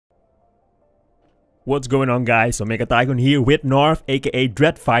What's going on, guys? OmegaTigon here with Norf, aka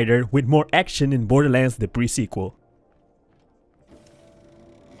Dreadfighter, with more action in Borderlands The Pre-Sequel.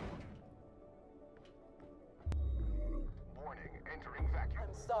 Warning, entering vacuum.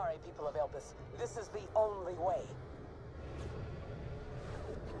 I'm sorry, people of Elpis. This is the only way.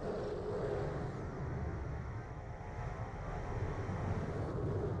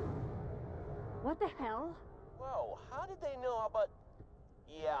 What the hell? Whoa, how did they know about...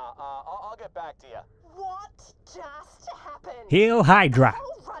 Yeah, I'll get back to you. What just happened? Hail Hydra! The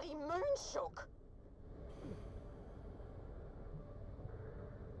whole ruddy moon shook.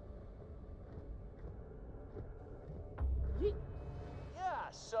 Yeah,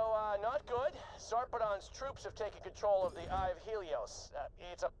 so, not good. Sarpedon's troops have taken control of the Eye of Helios.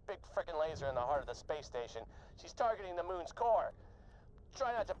 It's a big frickin' laser in the heart of the space station. She's targeting the moon's core.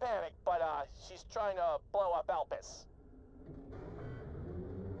 Try not to panic, but, she's trying to blow up Elpis.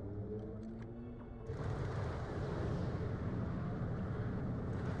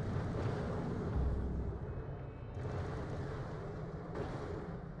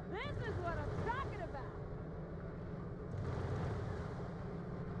 This is what I'm talking about.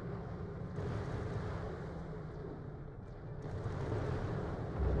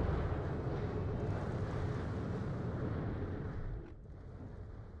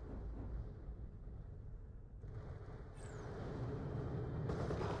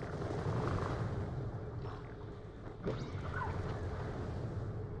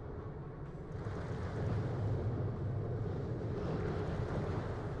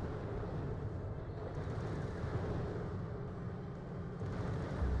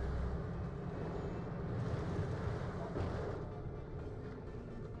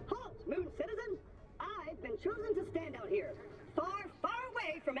 Halt, Moon Citizen! I've been chosen to stand out here, far, far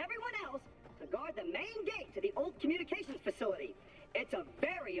away from everyone else, to guard the main gate to the old communications facility. It's a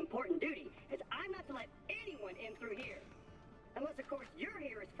very important duty, as I'm not to let anyone in through here. Unless, of course, you're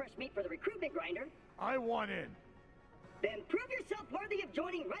here as fresh meat for the recruitment grinder. I want in. Then prove yourself worthy of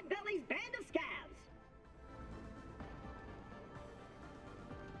joining Red Belly's band of scabs.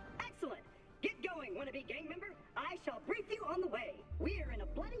 Excellent. Get going, wannabe gang member. I shall brief you on the way. We're in a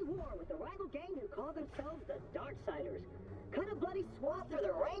bloody war with the rival gang who call themselves the Darksiders. Cut a bloody swath through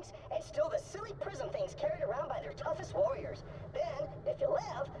their ranks and steal the silly prism things carried around by their toughest warriors. Then, if you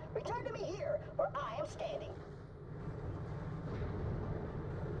live, return to me here, where I am standing.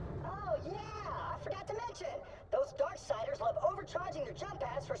 Oh yeah, I forgot to mention. Those Darksiders love overcharging their jump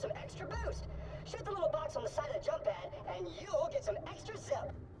pads for some extra boost. Shoot the little box on the side of the jump pad, and you'll get some extra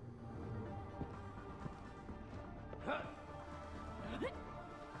zip.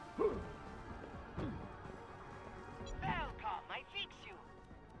 Welcome, I fix you.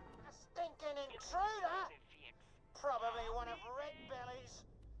 A stinking intruder! Probably one of Red Belly's.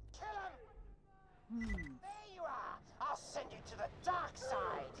 Kill him! There you are! I'll send you to the dark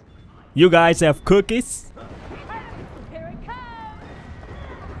side! You guys have cookies? Here it comes.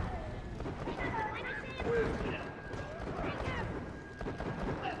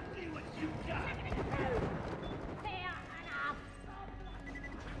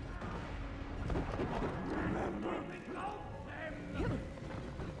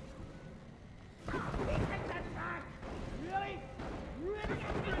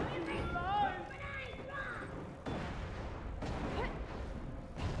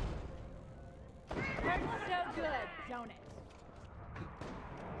 Hurts so good, don't it?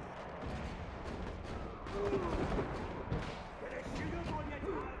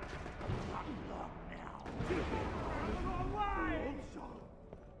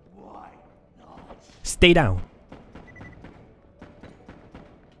 Stay down.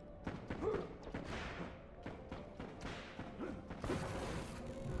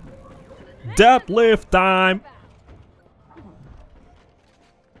 Deadlift time!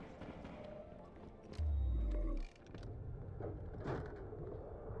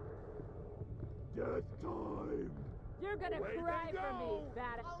 Death time. You're gonna cry for me,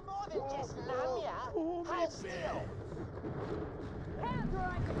 bad. I'll more than just numb ya. Hold still. Hands where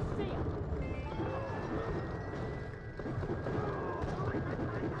I can see 'em.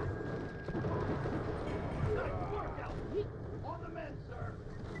 On the men, sir.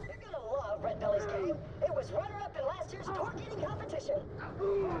 You're gonna love Red Belly's gang. It was runner-up in last year's torque eating competition.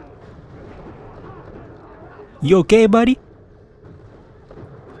 You okay, buddy?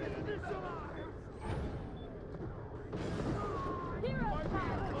 Hero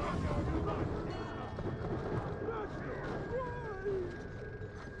time.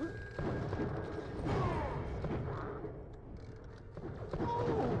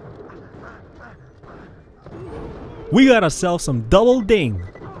 We got ourselves some double ding.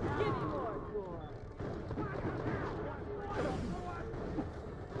 Give me more, boy.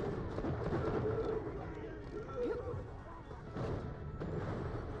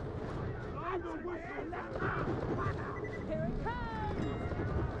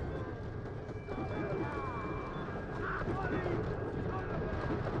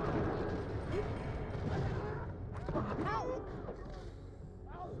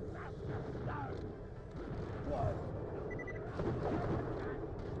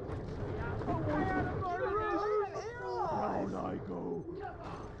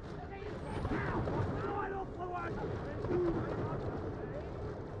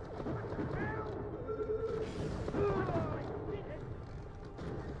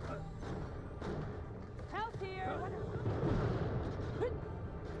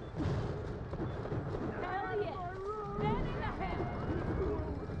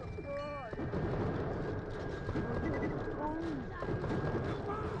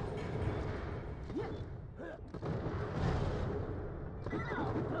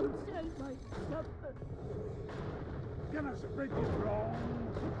 gonna speak it wrong.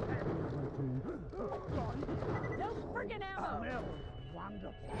 No freaking ammo! Smell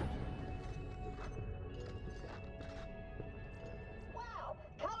wonderful. Wow,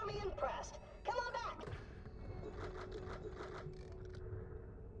 color me impressed. Come on back.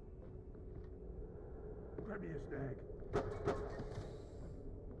 Grab me a snack.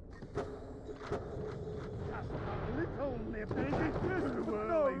 Just a little nippy.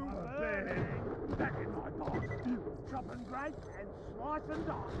 No bang. Back in my box. Chopping grapes and slicing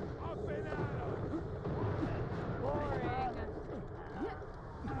dice. I've been at it. Boring.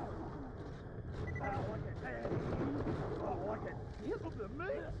 I like it. I like it. Of the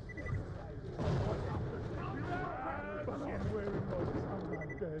meat. I like it. But I'm wearing my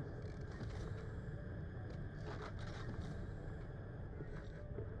Sunday best.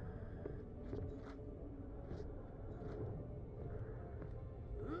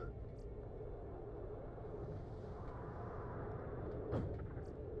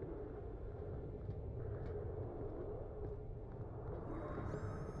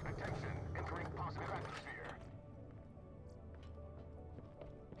 Attention, entering positive atmosphere.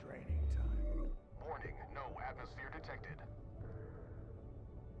 Training time. Warning, no atmosphere detected.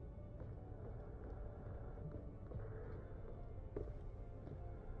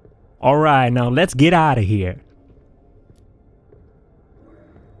 Alright, now let's get out of here.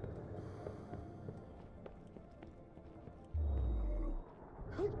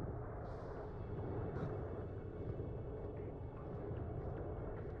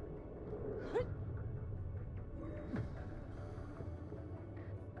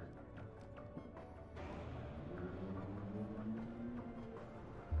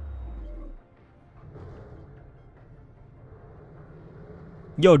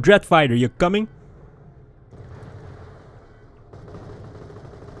 Yo, Dreadfighter, you coming?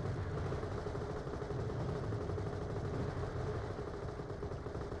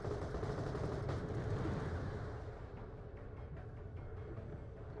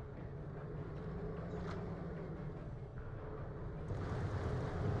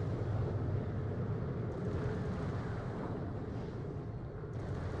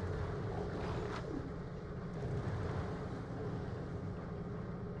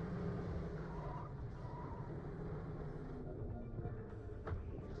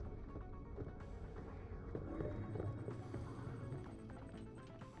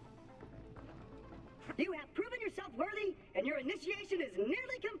 You have proven yourself worthy, and your initiation is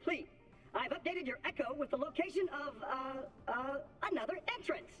nearly complete. I've updated your echo with the location of, another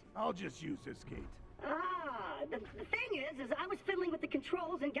entrance. I'll just use this gate. The thing is I was fiddling with the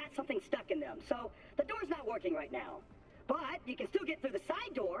controls and got something stuck in them, so the door's not working right now. But you can still get through the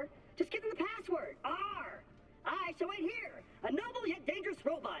side door. Just give them the password, R. I shall wait here, a noble yet dangerous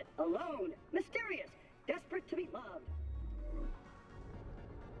robot, alone, mysterious, desperate to be loved.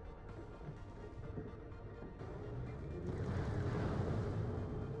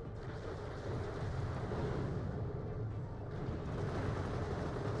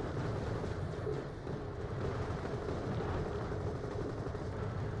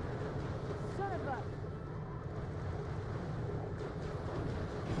 Son of a...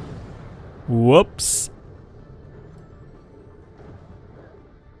 Whoops.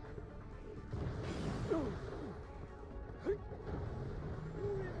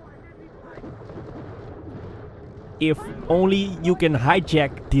 If only you can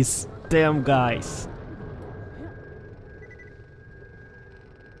hijack these damn guys.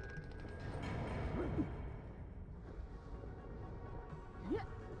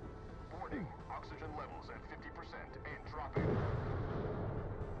 Warning, oxygen levels at 50% and dropping.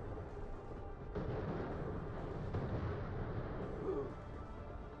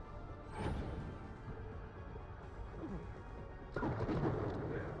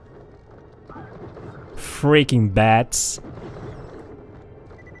 Freaking bats.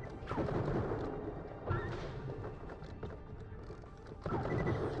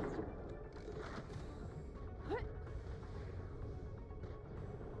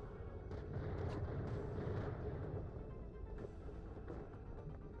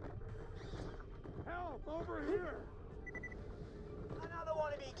 Help, over here! Another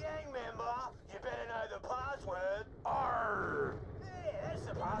wannabe gang member. You better know the password. Arr! Yeah, that's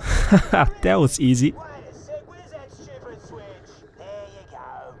the password. That was easy. Wait,